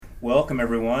Welcome,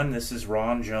 everyone. This is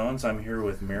Ron Jones. I'm here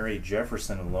with Mary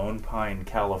Jefferson in Lone Pine,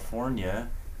 California,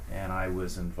 and I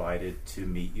was invited to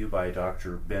meet you by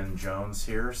Dr. Ben Jones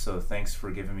here, so thanks for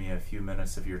giving me a few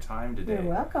minutes of your time today.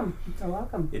 You're welcome. You're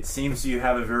welcome. It seems you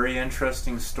have a very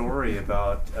interesting story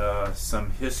about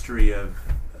some history of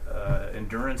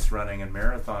endurance running and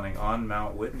marathoning on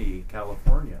Mount Whitney,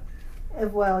 California.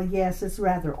 Well, yes, it's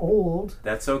rather old.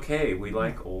 That's okay. We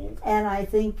like old. And I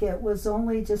think it was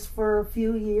only just for a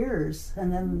few years,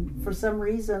 and then for some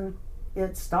reason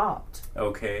it stopped.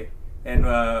 Okay. And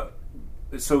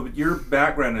so your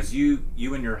background is you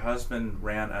and your husband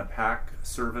ran a pack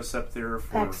service up there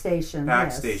for Pack station. pack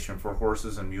yes. station for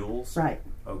horses and mules. Right.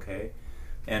 Okay.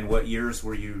 And what years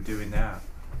were you doing that?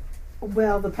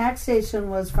 Well, the pack station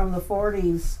was from the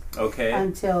 40s Okay.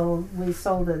 until we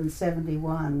sold it in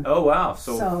 71. Oh wow!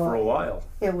 So So, for a while.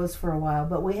 It was for a while,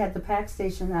 but we had the pack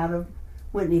station out of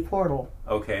Whitney Portal,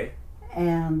 Okay.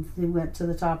 and we went to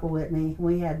the top of Whitney.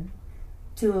 We had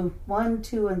 1,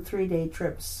 2, and 3 day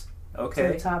trips to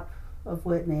Okay. the top of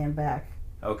Whitney and back.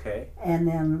 Okay. And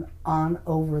then on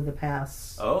over the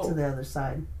pass Oh. to the other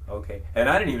side. Okay. And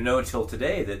I didn't even know until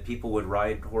today that people would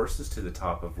ride horses to the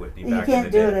top of Whitney You back can't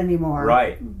in the do day. it anymore.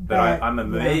 Right. But I'm yeah.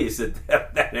 amazed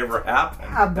that that ever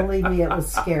happened. Believe me, it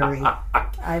was scary.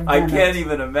 I've I done can't it.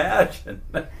 even imagine.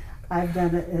 I've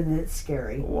done it, and it's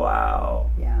scary.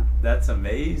 Wow. Yeah. That's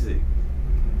amazing.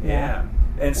 Yeah.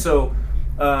 And so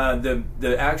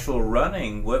the actual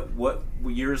running, what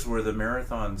years were the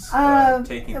marathons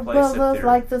taking place well, up those, there?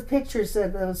 like the pictures,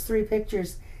 those 3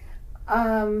 pictures.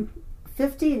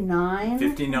 59,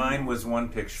 59 was one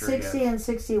picture. 60, yes. and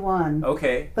 61.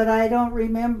 Okay. But I don't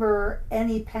remember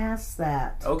any past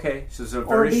that. Okay. So it's a Or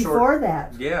very before short.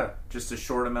 that. Yeah, just a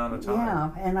short amount of time. Yeah,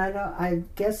 and I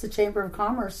guess the Chamber of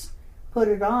Commerce put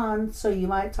it on, so you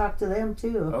might talk to them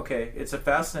too. Okay, it's a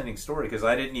fascinating story because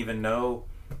I didn't even know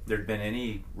there'd been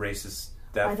any races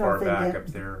that I far don't think back that up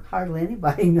there. hardly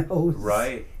anybody knows.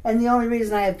 Right. And the only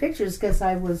reason I have pictures because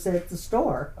I was at the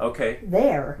store Okay.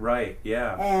 there, Right.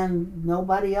 Yeah. and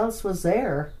nobody else was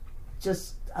there,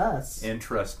 just us.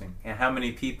 Interesting. And how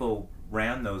many people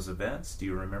ran those events? Do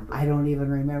you remember? I don't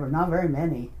even remember. Not very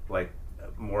many. Like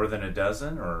more than a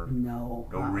dozen, or No.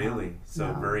 oh, really?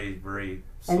 So no. very, very.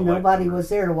 And select nobody number. was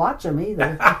there to watch them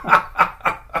either.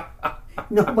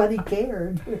 Nobody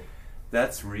cared.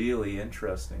 That's really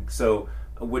interesting. So,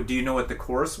 do you know what the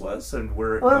course was and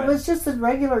where it Well, went? it was just a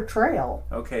regular trail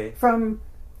Okay. from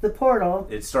the portal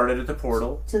It started at the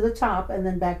portal. to the top and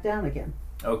then back down again.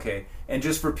 Okay. And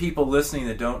just for people listening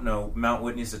that don't know, Mount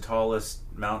Whitney's the tallest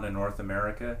mountain in North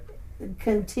America.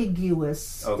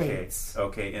 Contiguous Okay. states.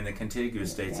 Okay, in the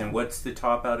contiguous states. Yeah. And what's the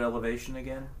top out elevation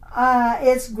again?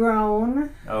 It's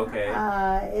grown. Okay.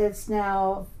 It's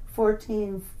now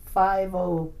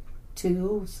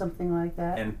 14,502, something like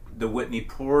that. And the Whitney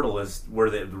Portal is where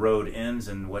the road ends,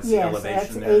 and what's the Yes, elevation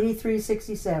that's there?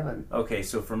 8367. Okay,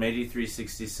 so from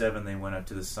 8367 they went up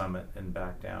to the summit and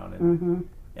back down, and, Mm-hmm.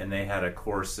 and they had a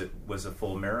course that was a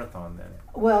full marathon then.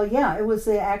 Well, yeah, it was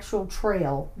the actual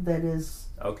trail that is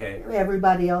Okay,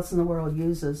 everybody else in the world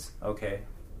uses. okay,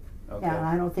 okay, Yeah,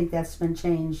 I don't think that's been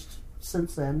changed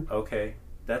since then. okay.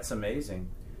 That's amazing.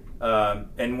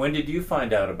 And when did you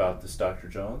find out about this, Dr.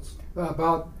 Jones?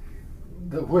 About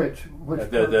the which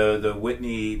The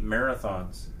Whitney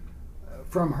marathons.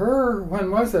 from her.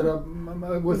 When was it?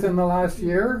 Within the last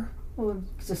year? Well,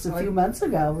 just a few months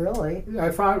ago, really.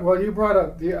 I found. Well, you brought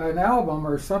up an album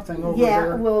or something over Yeah,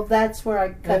 there. well, that's where I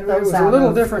cut And those it was out a little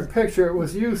of. different picture. It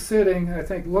was you sitting, I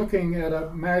think, looking at a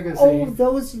Oh, magazine.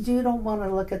 those, you don't want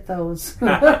to look at those.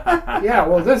 Yeah,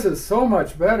 well, this is so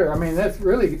much better. I mean, that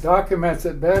really documents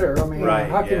it better. I mean, Right,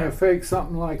 how can yeah. you fake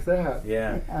something like that?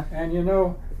 Yeah. And you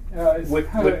know, it's What-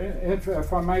 kind of,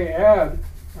 if I may add,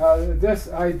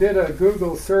 I did a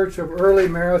Google search of early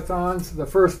marathons, the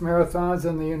first marathons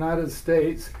in the United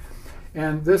States,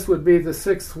 and this would be the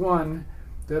 6th one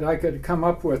that I could come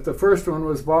up with. The first one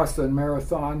was Boston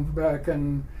Marathon back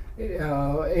in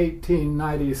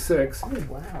 1896. Oh,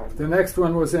 wow. The next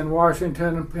one was in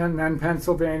Washington, and then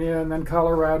Pennsylvania, and then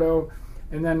Colorado,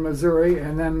 and then Missouri,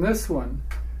 and then this one.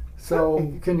 So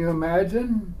Really? can you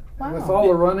imagine? Wow. With all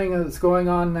the running that's going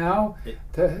on now,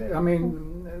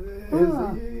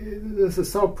 Huh. this is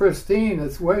so pristine.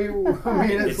 It's way, I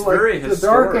mean, it's It's like very the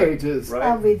Dark historic, Ages. right?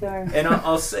 I'll be darned. And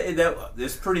I'll say that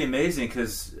it's pretty amazing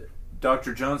because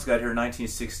Dr. Jones got here in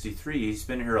 1963. He's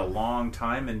been here a long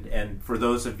time, and for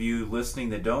those of you listening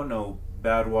that don't know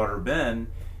Badwater Ben,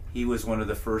 he was one of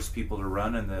the first people to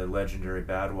run in the legendary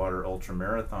Badwater Ultra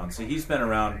Marathon. So he's been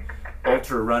around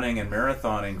ultra running and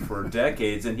marathoning for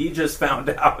decades, and he just found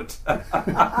out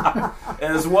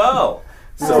as well.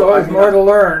 There's always more to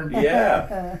learn.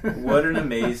 Yeah, what an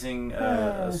amazing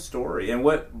story. And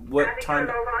what time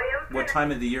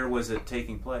of the year was it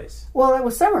taking place? Well, it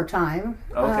was summertime.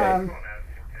 Okay.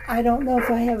 I don't know if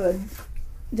I have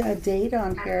a date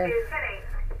on here.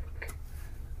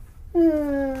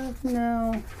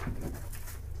 No.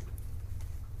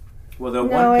 Well, the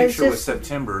one picture was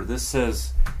September. This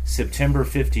says September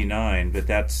 59, but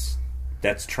that's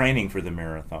training for the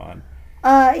marathon.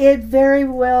 It very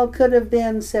well could have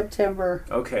been September.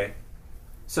 Okay.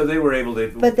 So they were able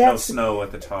to, but no snow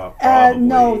at the top, probably.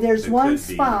 No, there's one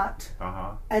spot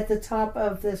Uh-huh. at the top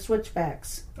of the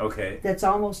switchbacks. Okay. That's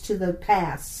almost to the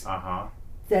pass. Uh-huh.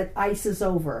 That ices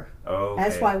over. Okay.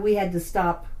 That's why we had to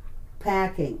stop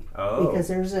packing. Oh. Because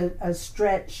there's a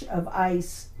stretch of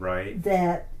ice right.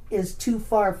 that is too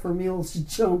far for mules to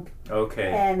jump.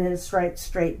 Okay. And it's right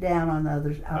straight down on the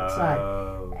other outside.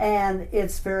 Oh. And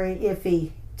it's very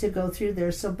iffy to go through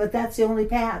there. So, but that's the only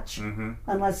patch,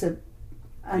 unless it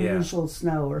unusual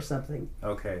snow or something.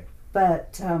 Okay.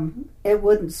 But it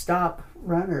wouldn't stop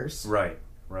runners. Right.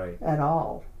 At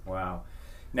all. Wow.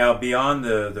 Now, beyond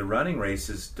the running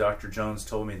races, Dr. Jones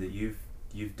told me that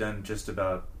you've done just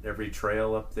about every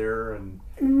trail up there, and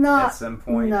at some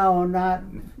point. No, not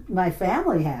my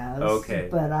family has. Okay.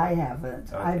 But I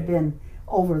haven't. Okay. I've been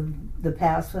over the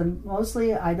pass, and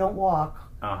mostly I don't walk.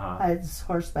 It's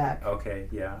horseback. Okay.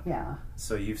 Yeah. Yeah.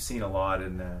 So you've seen a lot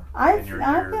in I've your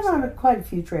I've years. been on quite a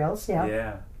few trails.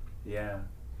 Yeah. Yeah.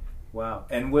 Wow.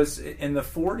 And was in the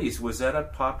 40s, was that a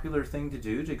popular thing to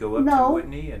do, to go up to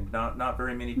Whitney? And not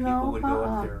very many people would go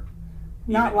up there.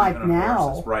 Not like even now.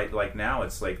 Horses. Right, like now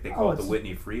it's like they call it the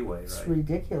Whitney Freeway, It's right?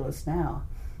 ridiculous now.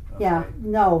 Okay. Yeah.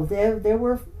 No, there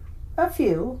were a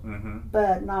few,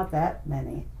 but not that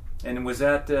many. And was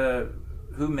that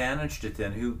who managed it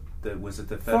then? Was it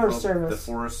the federal Forest Service?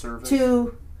 The Forest Service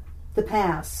To the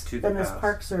pass. To the then there's pass.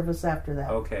 Park Service after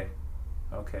that. Okay,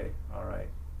 all right.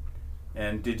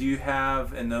 And did you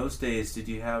have in those days? Did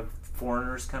you have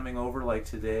foreigners coming over like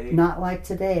today? Not like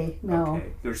today. No.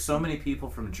 Okay. There's so many people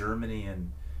from Germany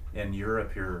and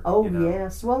Europe here. Oh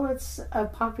yes. Well, it's a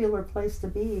popular place to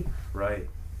be. Right.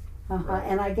 Right.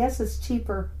 And I guess it's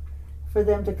cheaper for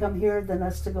them to come here than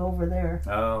us to go over there.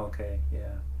 Oh, okay,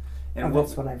 yeah. And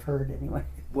that's what I've heard anyway.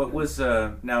 What was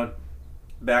now?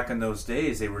 Back in those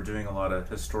days, they were doing a lot of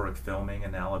historic filming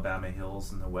in Alabama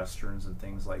Hills and the westerns and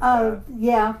things like that.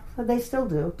 Yeah, they still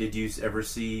do. Did you ever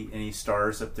see any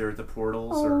stars up there at the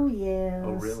portals? Oh, yes.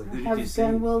 Oh, really? Who did you see?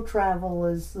 Gun Will Travel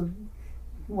is the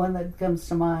one that comes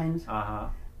to mind. Uh-huh.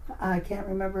 I can't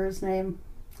remember his name.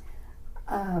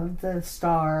 The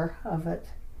star of it.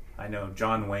 I know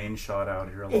John Wayne shot out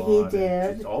here a lot. He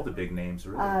did. Just all the big names,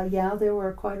 really. Yeah, there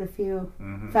were quite a few.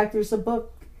 In fact, there's a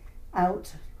book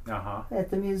out at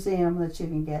the museum that you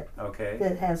can get. Okay.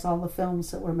 That has all the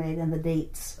films that were made and the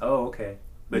dates. Oh, okay.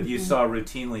 But you saw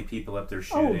routinely people up there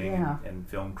shooting yeah. and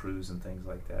film crews and things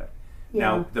like that. Yeah.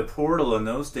 Now, the portal in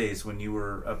those days when you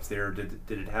were up there, did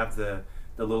it have the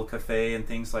little cafe and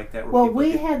things like that? Well,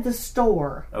 we had the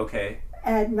store. Okay.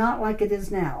 And not like it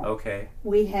is now. Okay.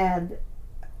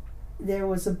 There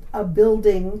was a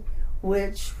building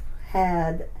which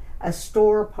had a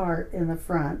store part in the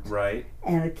front. Right.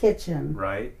 And a kitchen.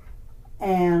 Right.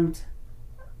 And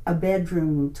a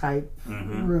bedroom type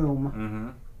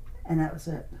room. And that was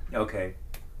it. Okay.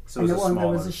 So and it was there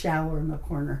was a shower in the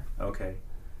corner. Okay.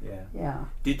 Yeah. Yeah.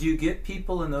 Did you get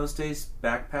people in those days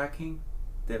backpacking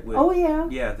that would? Oh yeah.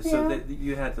 Yeah. So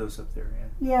you had those up there.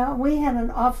 Yeah. Yeah, we had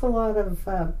an awful lot of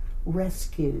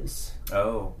rescues.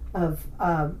 Oh. Of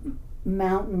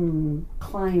mountain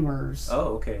climbers.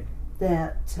 Oh, okay.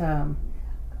 That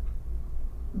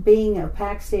being a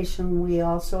pack station, we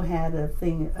also had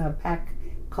a pack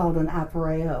called an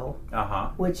appareo,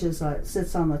 which is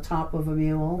sits on the top of a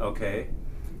mule. Okay.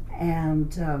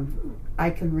 And I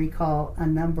can recall a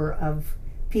number of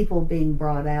people being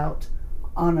brought out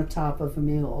on the top of a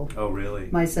mule. Oh, really?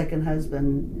 My second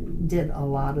husband did a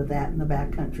lot of that in the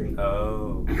backcountry.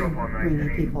 Oh.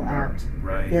 Bringing people out.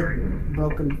 Right. That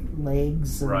broken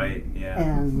legs. And,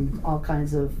 and all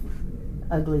kinds of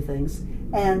ugly things.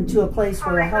 And to a place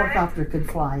where a helicopter could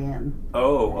fly in.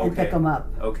 Oh, okay. And pick them up.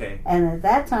 Okay. And at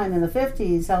that time, in the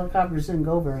 50s, helicopters didn't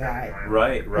go very high.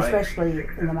 Right. Especially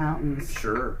in the mountains.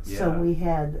 Sure, yeah. So we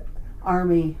had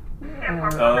Army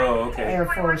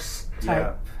Air Force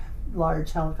type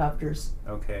large helicopters.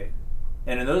 Okay.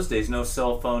 And in those days, no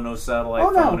cell phone, no satellite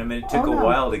phone. I mean, it took a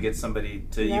while to get somebody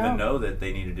to even know that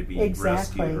they needed to be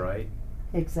rescued, right?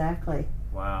 Exactly.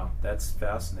 Wow, that's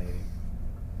fascinating.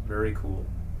 Very cool.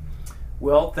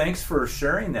 Well, thanks for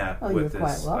sharing that with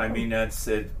us. Quite welcome. I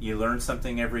mean, you learn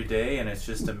something every day, and it's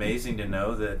just amazing to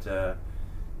know that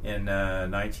in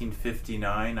 1959,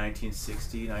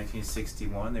 1960,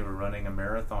 1961, they were running a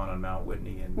marathon on Mount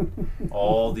Whitney. And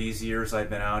all these years I've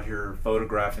been out here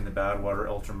photographing the Badwater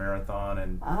Ultra Marathon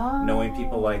and knowing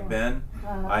people like Ben,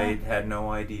 I had no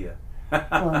idea.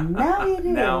 Well, now you do.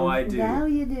 Now I do. Now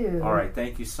you do. All right,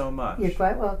 thank you so much. You're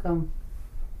quite welcome.